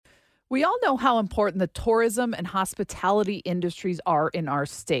We all know how important the tourism and hospitality industries are in our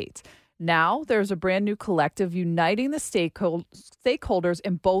state. Now, there's a brand new collective uniting the stakeholders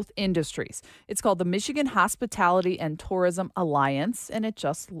in both industries. It's called the Michigan Hospitality and Tourism Alliance, and it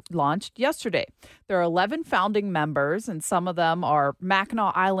just launched yesterday. There are 11 founding members, and some of them are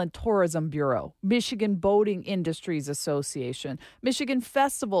Mackinac Island Tourism Bureau, Michigan Boating Industries Association, Michigan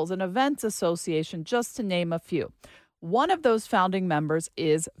Festivals and Events Association, just to name a few. One of those founding members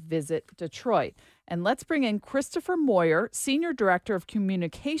is Visit Detroit. And let's bring in Christopher Moyer, Senior Director of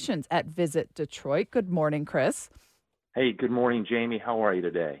Communications at Visit Detroit. Good morning, Chris. Hey, good morning, Jamie. How are you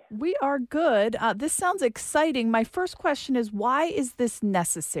today? We are good. This sounds exciting. My first question is, why is this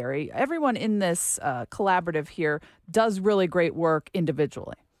necessary? Everyone in this collaborative here does really great work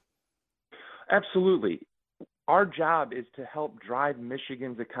individually. Absolutely. Our job is to help drive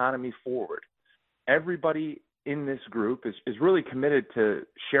Michigan's economy forward. Everybody in this group is really committed to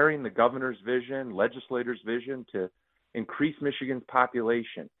sharing the governor's vision, legislators' vision to increase Michigan's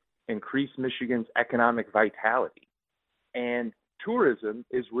population, increase Michigan's economic vitality. And tourism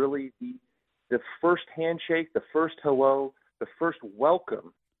is really the first handshake, the first hello, the first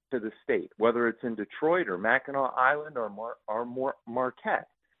welcome to the state, whether it's in Detroit or Mackinac Island or Marquette.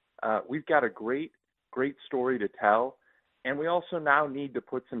 We've got a great story to tell. And we also now need to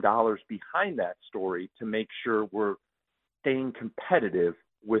put some dollars behind that story to make sure we're staying competitive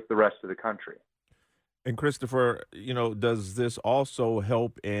with the rest of the country. And Christopher, does this also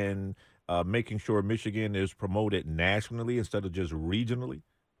help in making sure Michigan is promoted nationally instead of just regionally?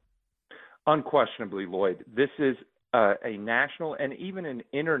 Unquestionably, Lloyd. This is a national and even an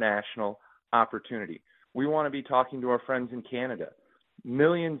international opportunity. We want to be talking to our friends in Canada.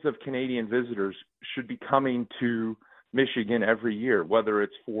 Millions of Canadian visitors should be coming to Michigan every year, whether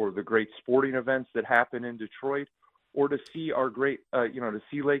it's for the great sporting events that happen in Detroit or to see our to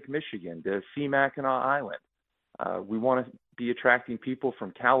see Lake Michigan, to see Mackinac Island. We want to be attracting people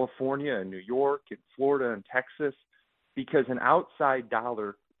from California and New York and Florida and Texas because an outside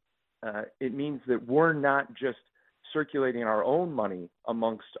dollar, it means that we're not just circulating our own money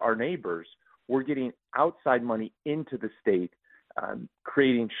amongst our neighbors. We're getting outside money into the state,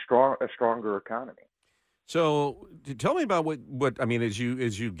 creating a stronger economy. So tell me about what I mean as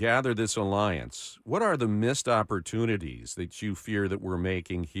you gather this alliance, what are the missed opportunities that you fear that we're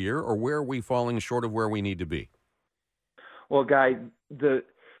making here, or where are we falling short of where we need to be? Well, Guy,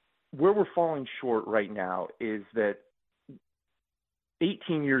 where we're falling short right now is that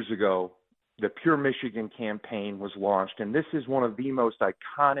 18 years ago, the Pure Michigan campaign was launched, and this is one of the most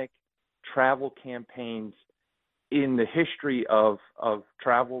iconic travel campaigns in the history of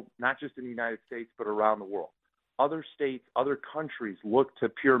travel, not just in the United States, but around the world. Other states, other countries look to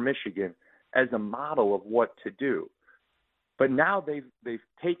Pure Michigan as a model of what to do. But now they've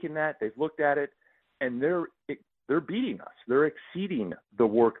taken that, they've looked at it, and they're beating us. They're exceeding the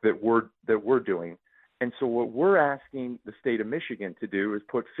work that we're doing. And so what we're asking the state of Michigan to do is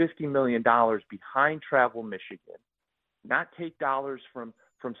put $50 million behind Travel Michigan, not take dollars from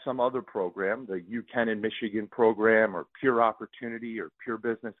some other program, the You Can in Michigan program or Pure Opportunity or Pure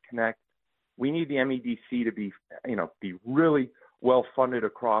Business Connect. We need the MEDC to be really well funded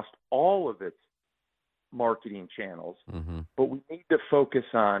across all of its marketing channels. Mm-hmm. But we need to focus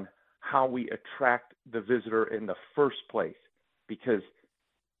on how we attract the visitor in the first place, because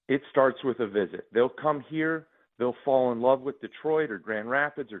it starts with a visit. They'll come here, they'll fall in love with Detroit or Grand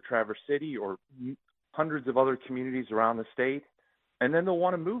Rapids or Traverse City or hundreds of other communities around the state, and then they'll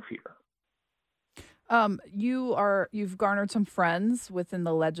want to move here. You've garnered some friends within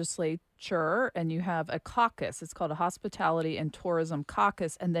the legislature, and you have a caucus. It's called a Hospitality and Tourism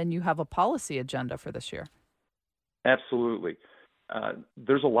Caucus, and then you have a policy agenda for this year. Absolutely.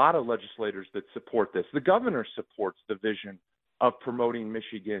 There's a lot of legislators that support this. The governor supports the vision of promoting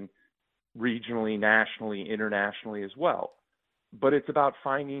Michigan regionally, nationally, internationally as well. But it's about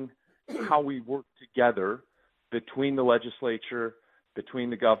finding how we work together between the legislature, between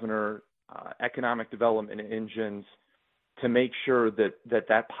the governor, economic development engines, to make sure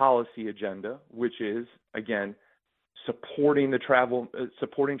that policy agenda, which is, again, supporting Travel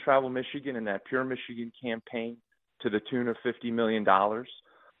Michigan and that Pure Michigan campaign to the tune of $50 million.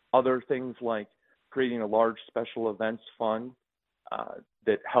 Other things like creating a large special events fund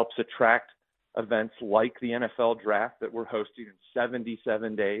that helps attract events like the NFL draft that we're hosting in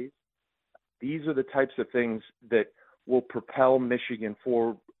 77 days. These are the types of things that will propel Michigan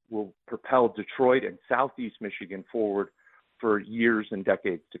forward, will propel Detroit and Southeast Michigan forward for years and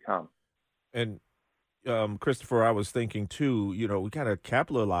decades to come. And Christopher, I was thinking too, we got to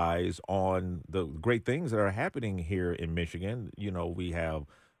capitalize on the great things that are happening here in Michigan. We have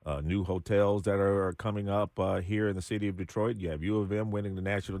new hotels that are coming up here in the city of Detroit. You have U of M winning the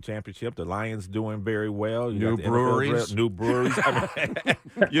national championship. The Lions doing very well. You New got the breweries. New breweries. I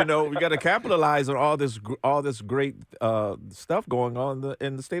mean, we got to capitalize on all this great stuff going on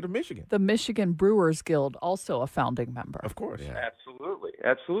in the state of Michigan. The Michigan Brewers Guild, also a founding member. Of course. Yeah.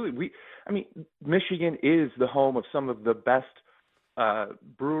 Absolutely. Michigan is the home of some of the best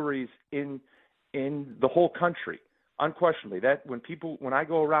breweries in the whole country. Unquestionably, that when I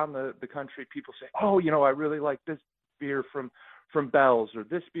go around the country, people say, "Oh, I really like this beer from Bell's or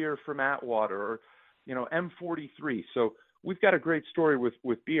this beer from Atwater or M43." So we've got a great story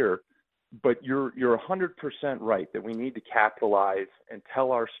with beer, but you're 100% right that we need to capitalize and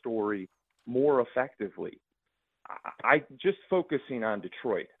tell our story more effectively. I just focusing on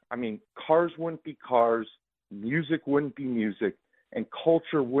Detroit. I mean, cars wouldn't be cars, music wouldn't be music, and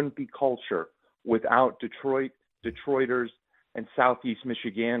culture wouldn't be culture without Detroiters, and Southeast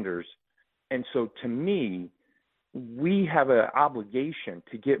Michiganders. And so to me, we have an obligation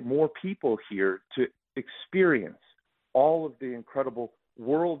to get more people here to experience all of the incredible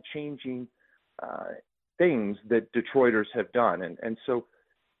world-changing things that Detroiters have done. And so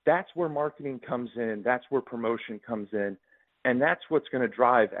that's where marketing comes in, that's where promotion comes in, and that's what's going to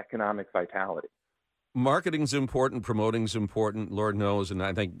drive economic vitality. Marketing's important, promoting's important, Lord knows, and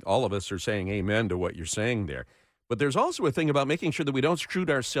I think all of us are saying amen to what you're saying there. But there's also a thing about making sure that we don't shoot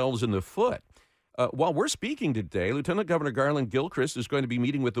ourselves in the foot. While we're speaking today, Lieutenant Governor Garland Gilchrist is going to be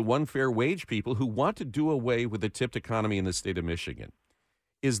meeting with the One Fair Wage people who want to do away with the tipped economy in the state of Michigan.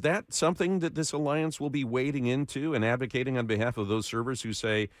 Is that something that this alliance will be wading into and advocating on behalf of those servers who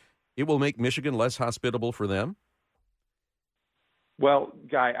say it will make Michigan less hospitable for them? Well,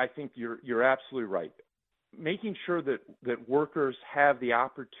 Guy, I think you're absolutely right. Making sure that workers have the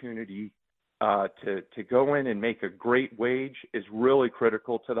opportunity to go in and make a great wage is really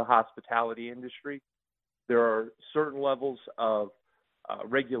critical to the hospitality industry. There are certain levels of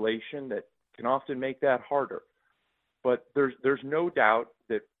regulation that can often make that harder. But there's no doubt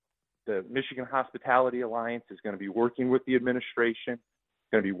that the Michigan Hospitality Alliance is going to be working with the administration,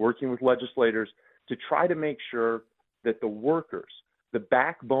 going to be working with legislators to try to make sure that the workers, the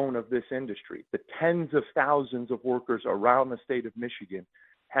backbone of this industry, the tens of thousands of workers around the state of Michigan,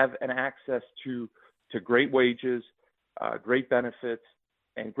 have an access to great wages, great benefits,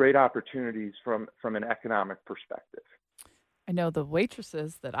 and great opportunities from an economic perspective. I know the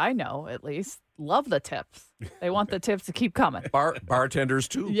waitresses that I know, at least, love the tips. They want the tips to keep coming. Bartenders,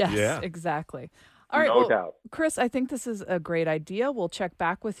 too. Yes, Yeah. exactly. All right, No doubt. Chris, I think this is a great idea. We'll check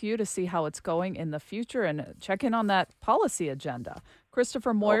back with you to see how it's going in the future and check in on that policy agenda.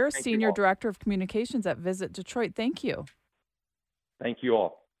 Christopher Moyer, thank you Senior all. Director of Communications at Visit Detroit. Thank you. Thank you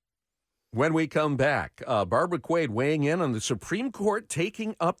all. When we come back, Barbara Quaid weighing in on the Supreme Court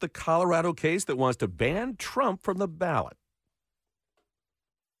taking up the Colorado case that wants to ban Trump from the ballot.